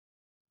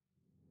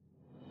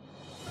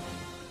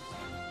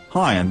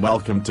Hi and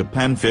welcome to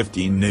Pen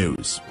 15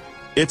 News.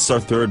 It's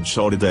our third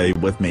show today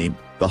with me,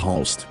 the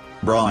host,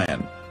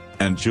 Brian,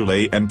 and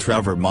Julie and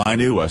Trevor, my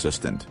new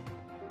assistant.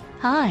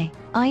 Hi,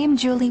 I am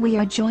Julie. We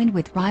are joined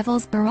with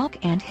rivals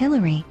Barrack and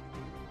Hillary.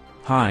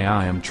 Hi,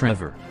 I am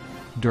Trevor.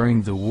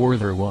 During the war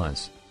there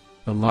was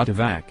a lot of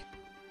ack.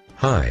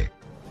 Hi.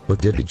 What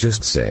did he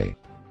just say?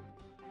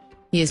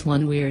 He is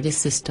one weird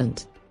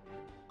assistant.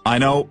 I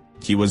know,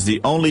 he was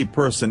the only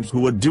person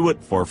who would do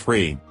it for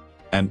free,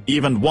 and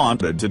even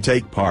wanted to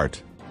take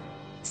part.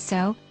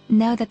 So,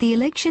 now that the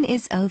election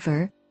is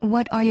over,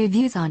 what are your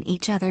views on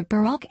each other,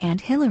 Barrack and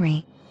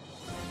Hillary?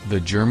 The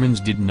Germans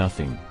did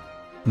nothing.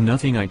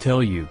 Nothing, I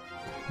tell you.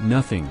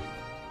 Nothing.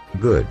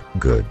 Good.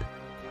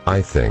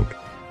 I think.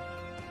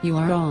 You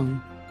are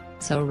wrong.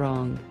 So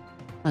wrong.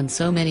 On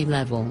so many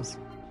levels.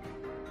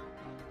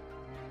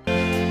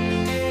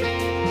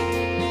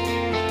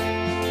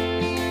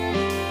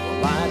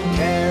 I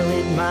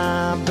carried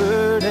my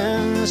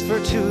burdens for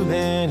too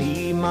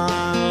many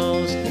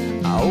miles.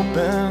 I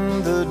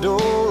opened the door